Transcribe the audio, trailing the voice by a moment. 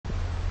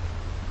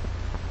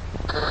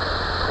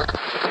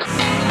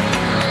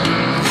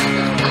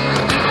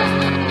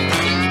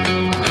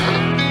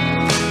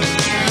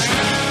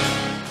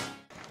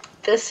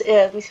This is,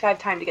 let me see if I have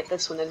time to get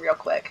this one in real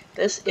quick.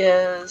 This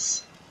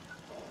is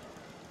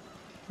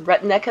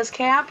Retinaca's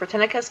camp.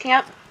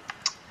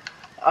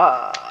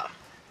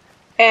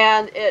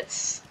 And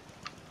it's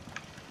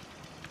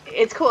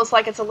cool. It's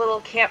like it's a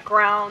little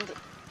campground,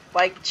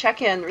 like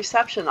check-in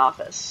reception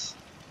office.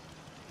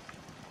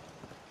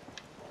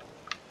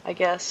 I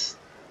guess.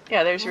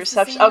 Yeah, there's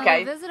reception.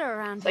 Okay.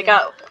 They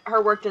got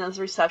her worked in as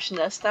a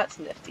receptionist. That's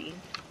nifty.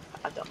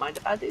 I don't mind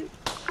if I do.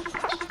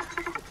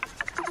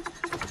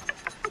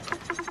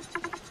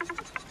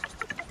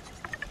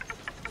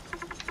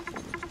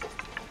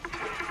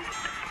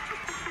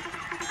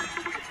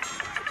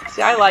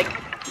 See, I like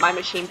my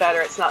machine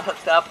better. It's not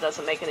hooked up. It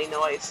doesn't make any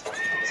noise.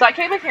 So I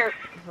came in here.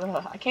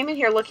 I came in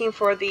here looking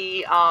for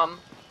the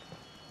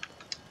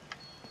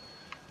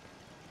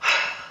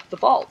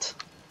vault.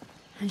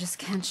 I just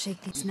can't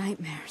shake these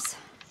nightmares.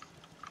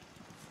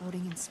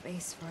 Floating in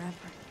space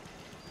forever.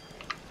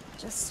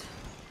 Just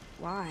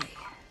why?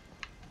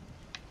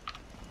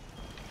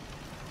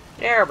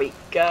 There we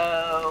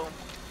go.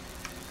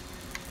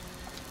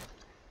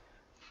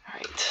 All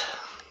right.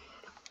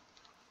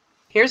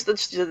 Here's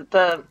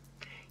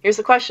here's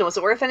the question. Was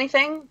it worth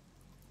anything?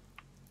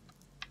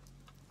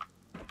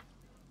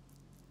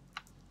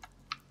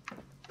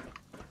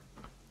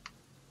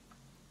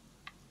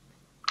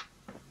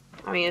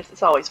 I mean, if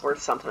it's always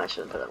worth something, I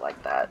shouldn't put it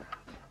like that.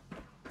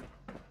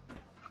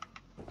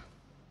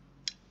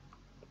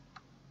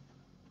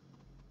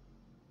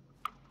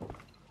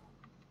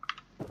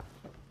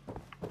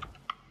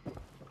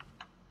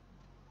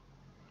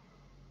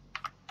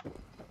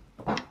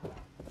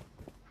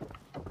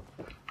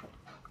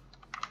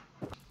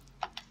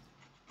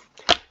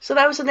 So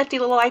that was a nifty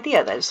little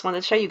idea that I just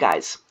wanted to show you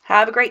guys.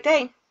 Have a great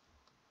day.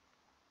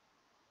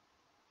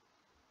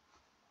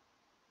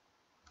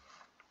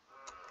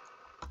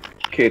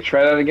 Okay,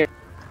 try that again.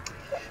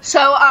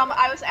 So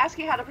I was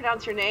asking how to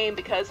pronounce your name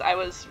because I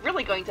was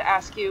really going to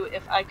ask you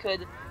if I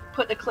could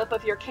put a clip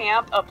of your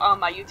camp up on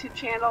my YouTube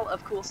channel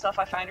of cool stuff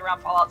I find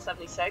around Fallout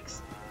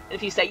 76. And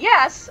if you say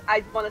yes,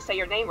 I want to say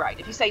your name right.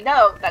 If you say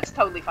no, that's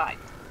totally fine.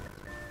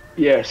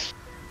 Yes.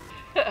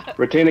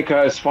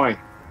 Retinaca is fine.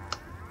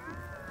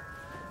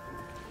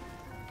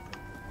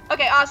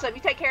 Okay, awesome.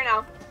 You take care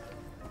now.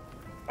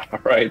 All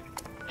right.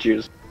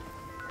 Cheers.